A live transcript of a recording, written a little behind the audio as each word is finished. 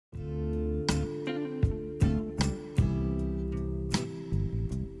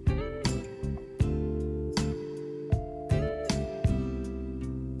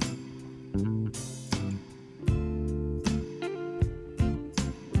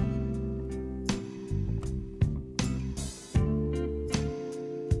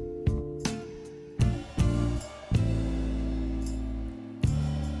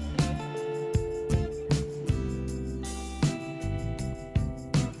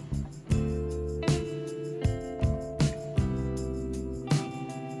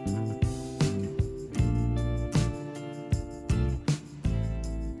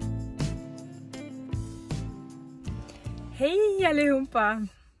Hej allihopa!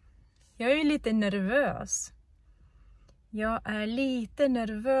 Jag är lite nervös. Jag är lite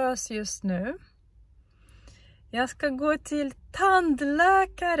nervös just nu. Jag ska gå till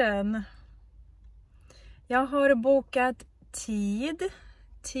tandläkaren. Jag har bokat tid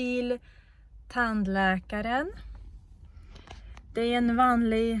till tandläkaren. Det är en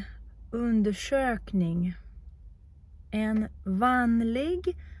vanlig undersökning. En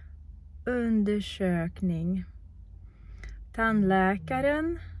vanlig undersökning.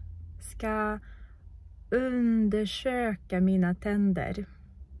 Tandläkaren ska undersöka mina tänder.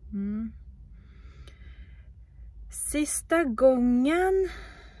 Sista gången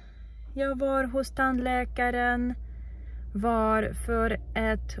jag var hos tandläkaren var för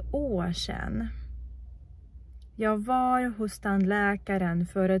 1 år sedan. Jag var hos tandläkaren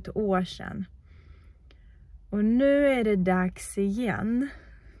för 1 år sedan. Och nu är det dags igen.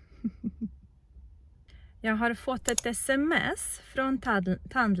 Jag har fått ett sms från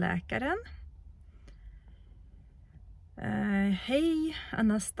tandläkaren. Hej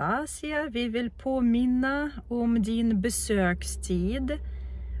Anastasia, vi vill påminna om din besökstid.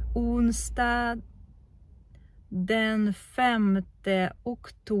 Onsdag den 5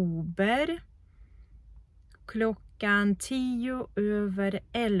 oktober klockan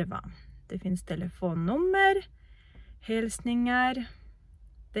 10:11. Det finns telefonnummer, hälsningar.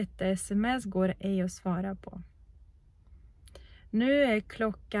 Detta sms går ej att svara på. Nu är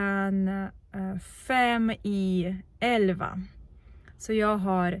klockan 5:11. Så jag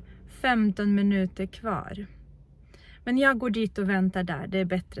har 15 minuter kvar. Men jag går dit och väntar där. Det är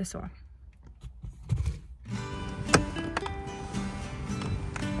bättre så.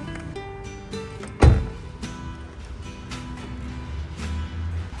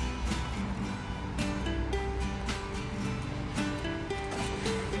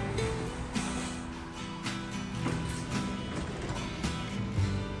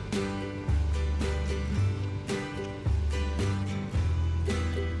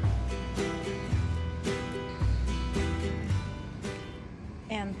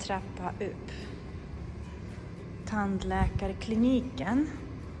 En trappa upp. Tandläkarkliniken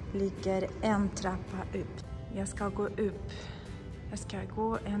ligger en trappa upp. Jag ska gå upp. Jag ska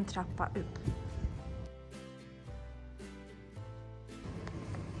gå en trappa upp.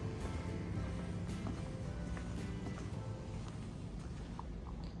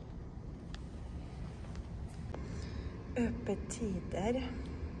 Öppettider.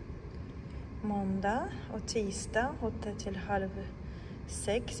 Måndag och tisdag 8:30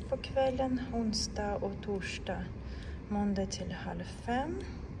 på kvällen, onsdag och torsdag måndag till 4:30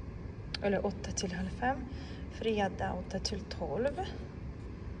 eller 8:30, fredag 8:00-12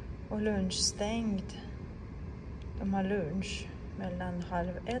 och lunchstängd. De har lunch mellan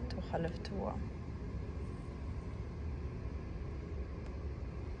 1:30 och 1:30.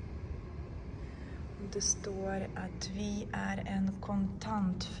 Det står att vi är en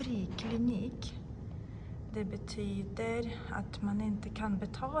kontantfri klinik. Det betyder att man inte kan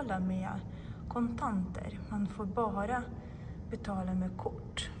betala med kontanter. Man får bara betala med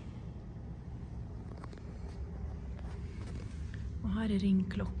kort. Och här är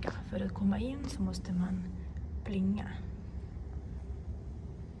ringklocka. För att komma in så måste man plinga.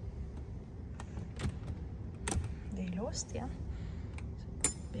 Det är låst igen.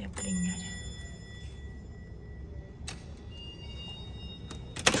 Så jag plingar.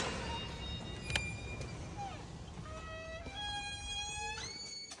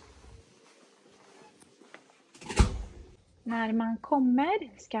 När man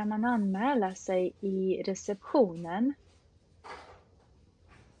kommer ska man anmäla sig i receptionen.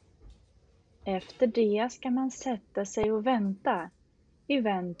 Efter det ska man sätta sig och vänta i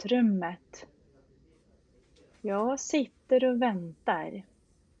väntrummet. Jag sitter och väntar.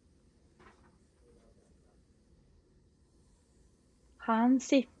 Han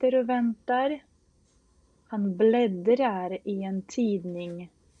sitter och väntar. Han bläddrar i en tidning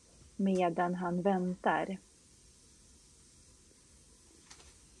medan han väntar.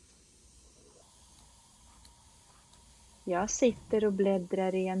 Jag sitter och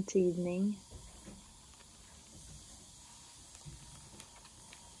bläddrar i en tidning.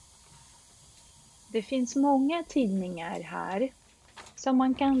 Det finns många tidningar här som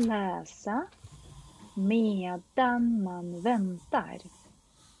man kan läsa medan man väntar.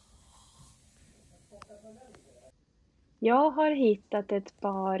 Jag har hittat ett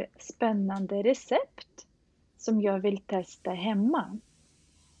par spännande recept som jag vill testa hemma.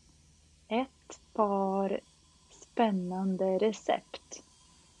 Ett par spännande recept.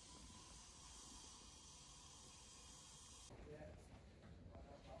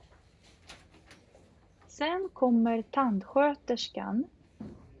 Sen kommer tandsköterskan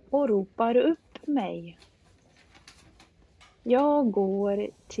och ropar upp mig. Jag går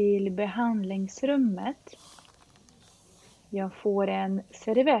till behandlingsrummet. Jag får en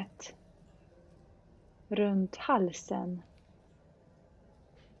servett runt halsen.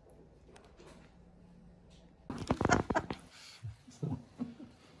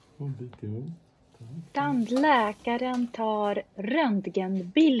 Tandläkaren tar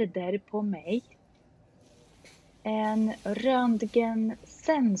röntgenbilder på mig. En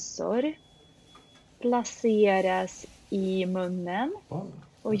röntgensensor placeras i munnen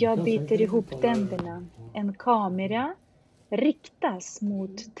och jag biter ihop tänderna. En kamera riktas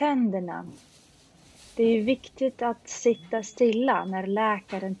mot tänderna. Det är viktigt att sitta stilla när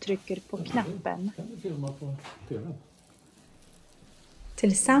läkaren trycker på knappen.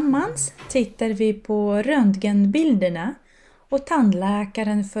 Tillsammans tittar vi på röntgenbilderna och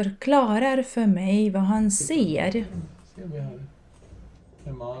tandläkaren förklarar för mig vad han ser. Ser vi här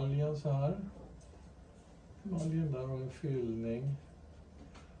emaljen så här. Emaljen där har en fyllning.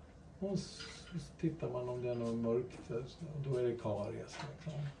 Och så tittar man om det är något mörkt, då är det karies.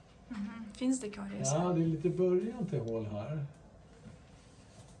 Finns det karies? Ja, det är lite början till hål här.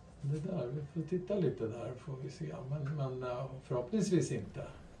 Det där, vi får titta lite där får vi se, men förhoppningsvis inte.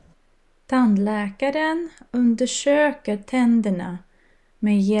 Tandläkaren undersöker tänderna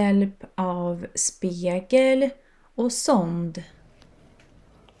med hjälp av spegel och sond.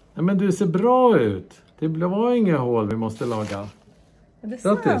 Ja, men du ser bra ut. Det var inga hål vi måste laga. Är det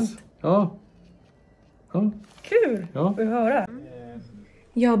sant? Ja. Kul att höra.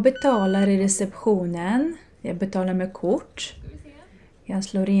 Jag betalar i receptionen. Jag betalar med kort. Jag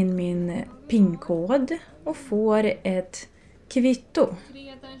slår in min PIN-kod och får ett kvitto.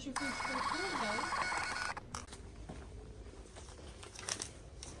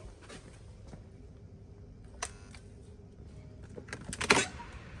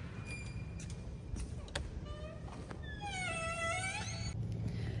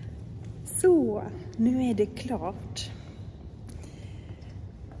 Så, nu är det klart.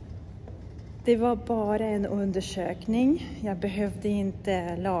 Det var bara en undersökning. Jag behövde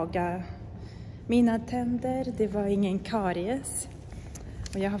inte laga mina tänder. Det var ingen karies.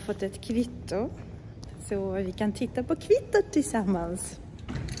 Och jag har fått ett kvitto. Så vi kan titta på kvittot tillsammans.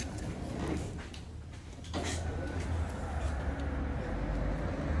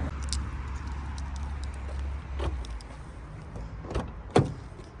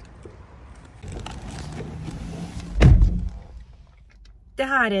 Det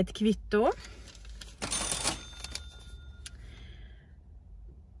här är ett kvitto.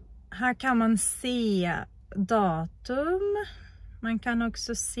 Här kan man se datum. Man kan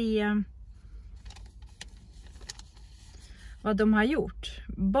också se vad de har gjort.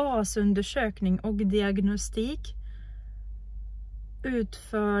 Basundersökning och diagnostik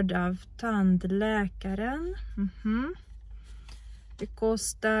utförd av tandläkaren. Det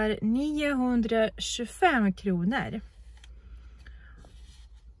kostar 925 kronor.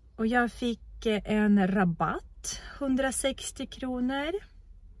 Och jag fick en rabatt, 160 kronor.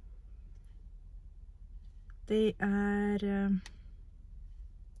 Det är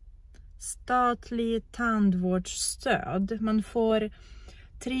statlig tandvårdsstöd. Man får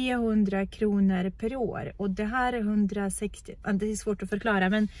 300 kronor per år. Och det här är 160, det är svårt att förklara,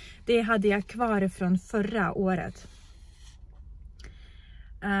 men det hade jag kvar från förra året.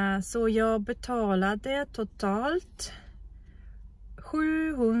 Så jag betalade totalt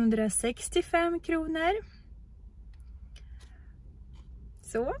 765 kronor.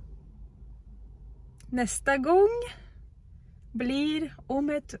 Så. Nästa gång blir om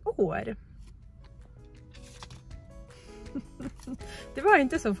ett år. Det var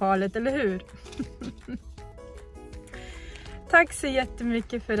inte så farligt, eller hur? Tack så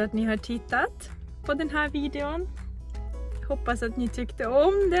jättemycket för att ni har tittat på den här videon. Hoppas att ni tyckte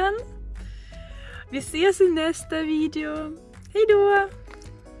om den. Vi ses i nästa video. Hej då!